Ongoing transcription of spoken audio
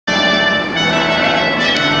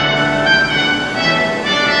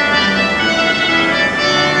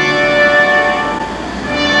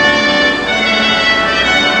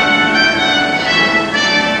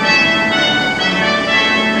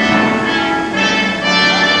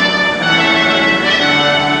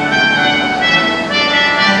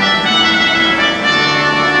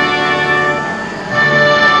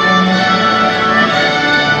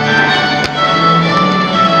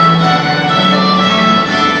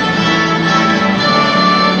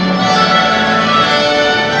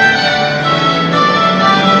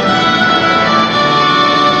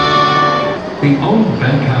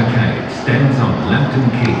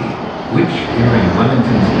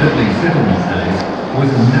was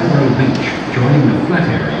a narrow beach joining the flat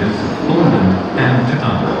areas of Thorndon and Te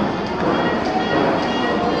Ama.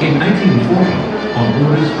 In 1840, on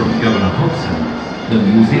orders from Governor Hobson, the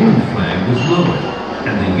New Zealand flag was lowered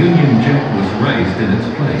and the Union Jack was raised in its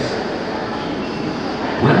place.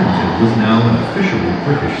 Wellington was now an official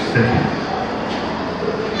British settlement.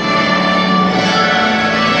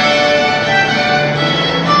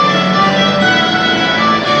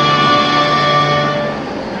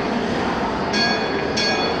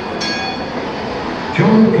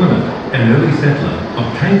 John Plymouth, an early settler,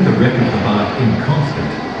 obtained the wreck of the bark Inconstant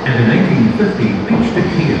and in 1850 pitched it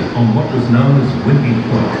here on what was known as Windy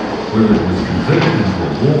Point, where it was converted into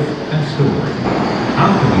a wharf and storeroom.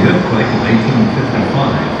 After the earthquake of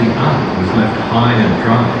 1855, the ark was left high and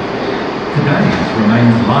dry. Today it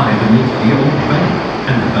remains lie beneath the old bank,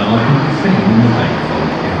 and the bow can be seen in the Bankfold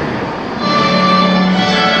area.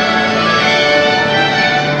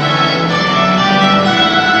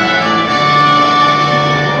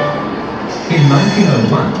 In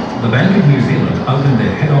 1901, the Bank of New Zealand opened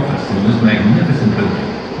their head office in this magnificent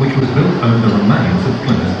building, which was built over the remains of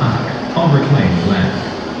Plymouth Ark, on reclaimed land.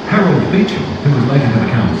 Harold Beecham, who was later to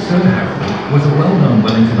become Sir Harold, was a well-known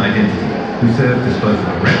Wellington identity, who served as both a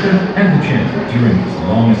director and the chairman during his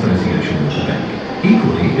long association with the bank.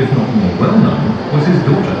 Equally, if not more well-known, was his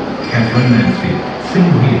daughter, Catherine Mansfield,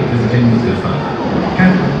 seen here visiting with her father.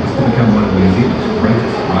 Catherine was to become one of New Zealand's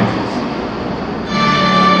greatest writers.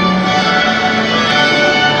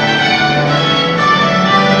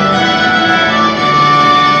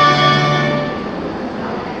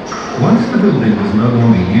 Once the building was no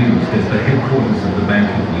longer used as the headquarters of the Bank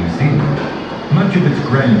of New Zealand, much of its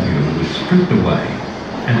grandeur was stripped away,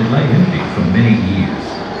 and it lay empty for many years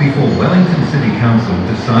before Wellington City Council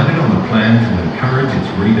decided on a plan to encourage its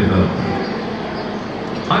redevelopment.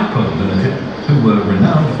 iPod Limited, who were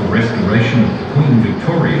renowned for restoration of the Queen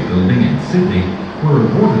Victoria building in Sydney, were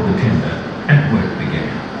awarded the tender and work began.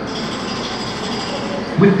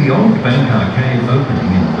 With the old Bank Arcade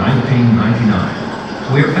opening in 1999,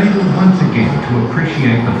 we're able once again to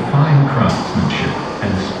appreciate the fine craftsmanship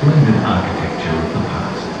and splendid architecture of the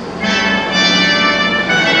past.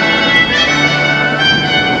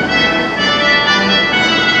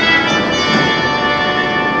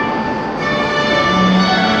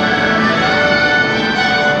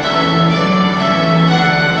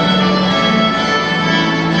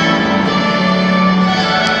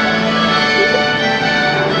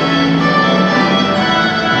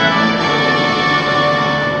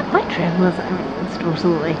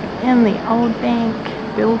 Absolutely. In the old bank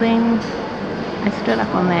building, I stood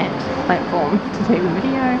up on that platform to take the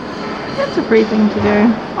video. That's a free thing to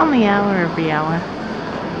do on the hour every hour.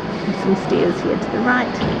 There's some stairs here to the right.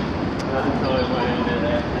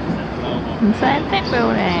 Inside that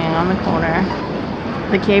building on the corner.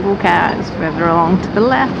 The cable car is further along to the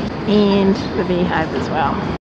left, and the beehive as well.